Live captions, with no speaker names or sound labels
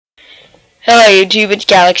Hello YouTube, it's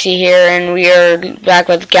Galaxy here, and we are back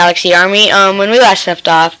with Galaxy Army. When we last left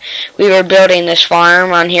off, we were building this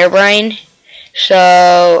farm on Herobrine.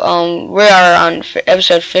 So, we are on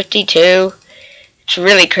episode 52. It's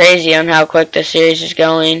really crazy on how quick this series is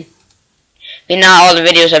going. I mean, not all the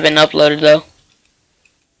videos have been uploaded, though.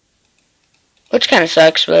 Which kind of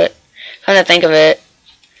sucks, but kind of think of it.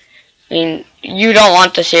 I mean, you don't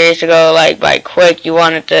want the series to go, like, by quick. You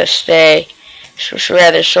want it to stay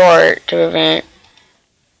rather short to prevent,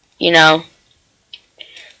 you know,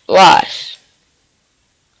 loss.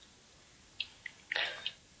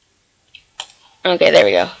 Okay, there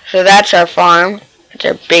we go. So that's our farm. It's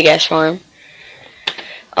our big ass farm.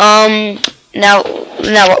 Now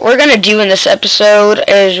what we're gonna do in this episode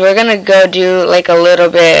is we're gonna go do like a little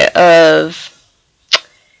bit of,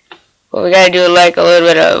 well, we gotta do like a little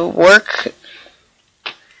bit of work.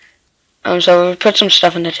 So we'll put some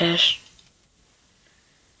stuff in the chest.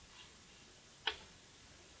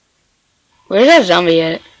 Where's that zombie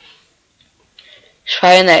at? It's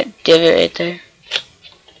probably in that divot right there.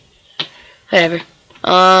 Whatever.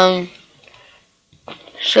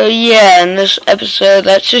 So yeah, in this episode,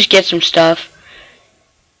 let's just get some stuff.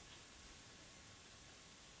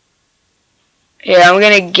 Here, I'm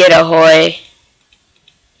gonna get a hoy.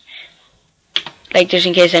 Like, just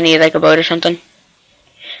in case I need, like, a boat or something.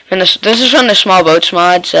 This is from the small boats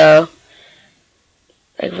mod, so,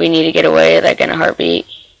 like, we need to get away, like, in a heartbeat.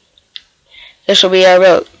 This will be our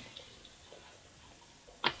boat.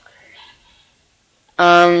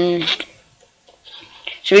 So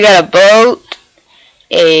we got a boat,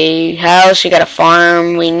 a house, we got a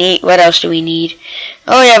farm. We need, what else do we need?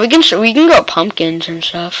 Oh yeah, we can grow pumpkins and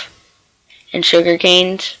stuff, and sugar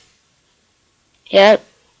canes. Yeah,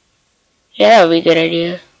 that would be a good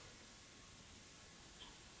idea.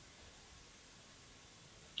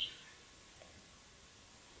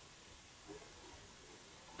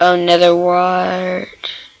 Oh, nether wart.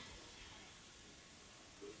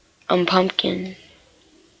 Pumpkin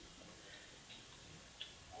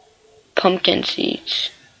seeds.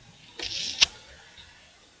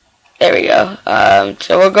 There we go.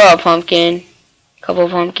 So we'll grow a pumpkin. A couple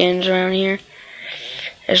pumpkins around here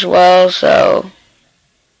as well, so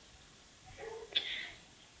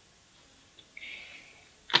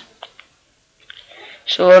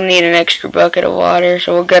we'll need an extra bucket of water,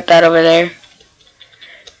 so we'll get that over there.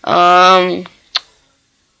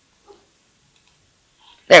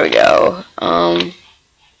 There we go.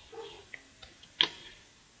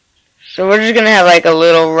 So we're just gonna have like a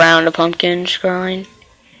little round of pumpkins growing.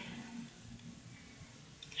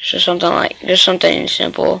 Just something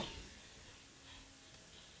simple.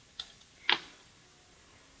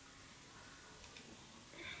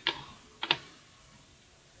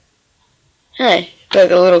 Hey, it's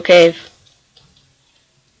like a little cave.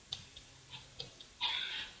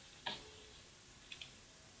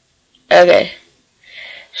 Okay,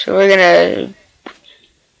 so we're gonna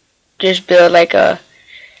just build like a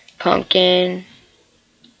pumpkin.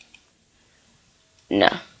 No.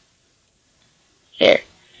 There.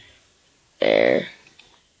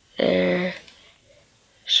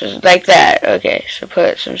 So like that. Okay, so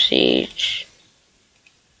put some seeds.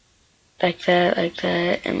 Like that,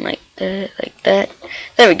 and like that.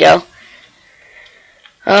 There we go.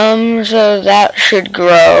 So that should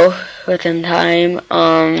grow within time.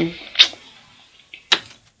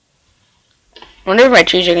 Wonder if my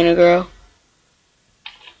trees are gonna grow.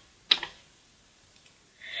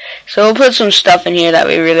 So we'll put some stuff in here that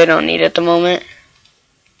we really don't need at the moment.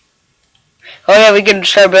 Oh yeah, we can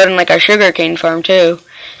start building like our sugarcane farm too.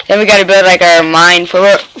 Then we gotta build like our mine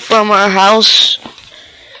from our house.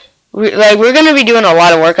 We're gonna be doing a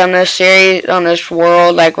lot of work on this series, on this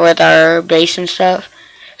world, like with our base and stuff.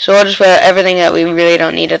 So we'll just put everything that we really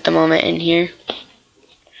don't need at the moment in here.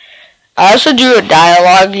 I also drew a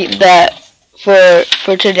dialogue that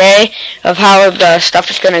for today of how the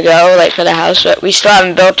stuff is gonna go, like for the house, but we still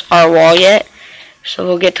haven't built our wall yet, so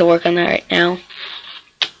we'll get to work on that right now.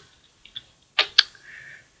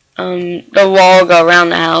 The wall will go around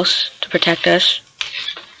the house to protect us.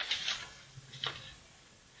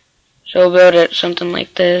 So we'll build it something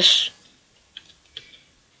like this,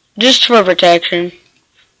 just for protection.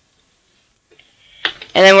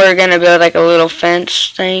 And then we're gonna build like a little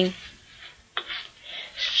fence thing.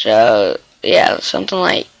 So yeah, something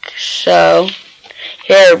like so.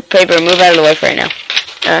 Here, paper, move out of the way for right now.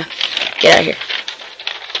 Get out of here.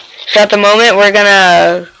 So at the moment, we're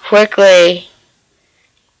gonna quickly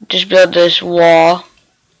just build this wall.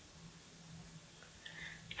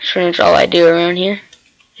 That's pretty much all I do around here.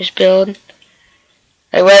 Just build.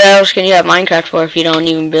 Like, what else can you have Minecraft for if you don't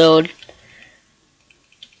even build?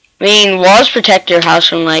 I mean, walls protect your house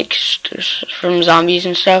from like from zombies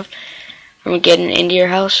and stuff, from getting into your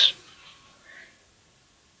house.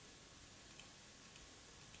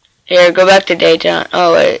 Here, go back to daytime.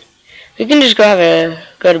 Oh wait, we can just go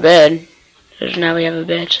to bed. Because now we have a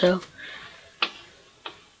bed, so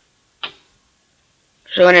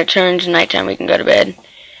when it turns nighttime, we can go to bed.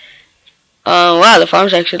 Wow, the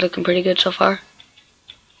farm's actually looking pretty good so far.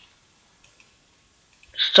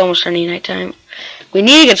 It's almost turning nighttime. We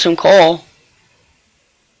need to get some coal.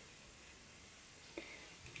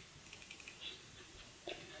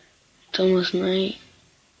 It's almost night.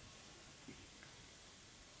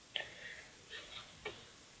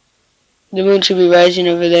 The moon should be rising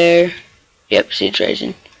over there. Yep, see it's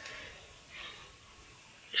rising.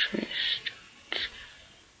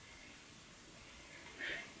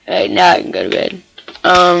 Alright, now I can go to bed.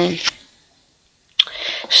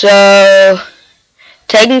 So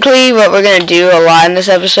technically what we're gonna do a lot in this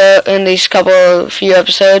episode, in these few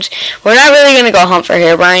episodes, we're not really gonna go hunt for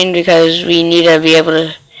Herobrine because we need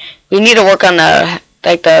to work on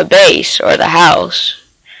the base or the house,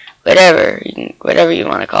 whatever you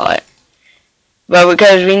want to call it. But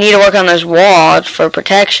because we need to work on this wall for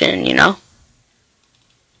protection, you know?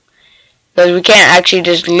 Because we can't actually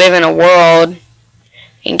just live in a world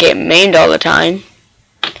and get maimed all the time.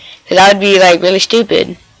 Because that would be like really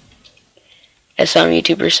stupid, as some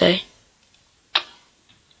YouTubers say.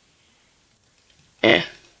 Yeah.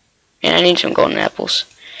 And I need some golden apples.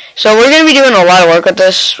 So we're going to be doing a lot of work with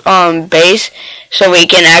this base, so we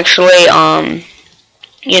can actually,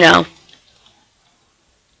 you know,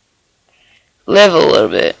 live a little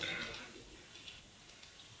bit.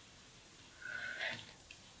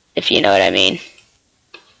 If you know what I mean.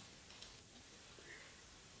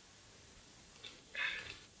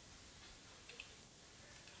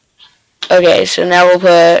 Okay, so now we'll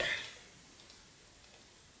put...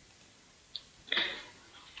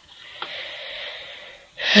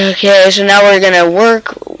 Okay, so now we're gonna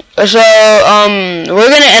work. So, we're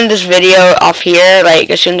gonna end this video off here, like,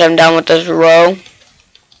 as soon as I'm done with this row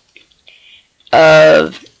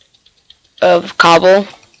of cobble.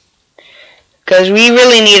 Because we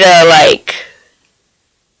really need to, like...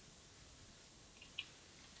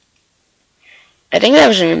 I think that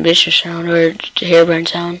was an ambitious sound, or a Herobrine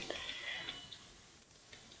sound.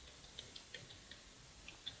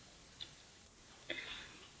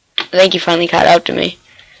 I think you finally caught up to me.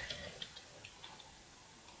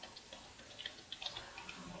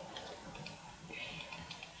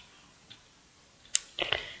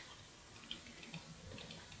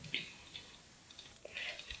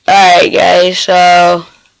 Alright guys, so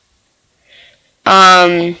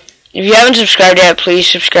if you haven't subscribed yet, please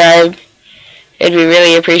subscribe. It'd be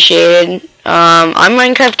really appreciated. I'm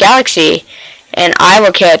Minecraft Galaxy, and I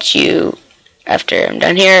will catch you after I'm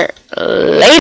done here later.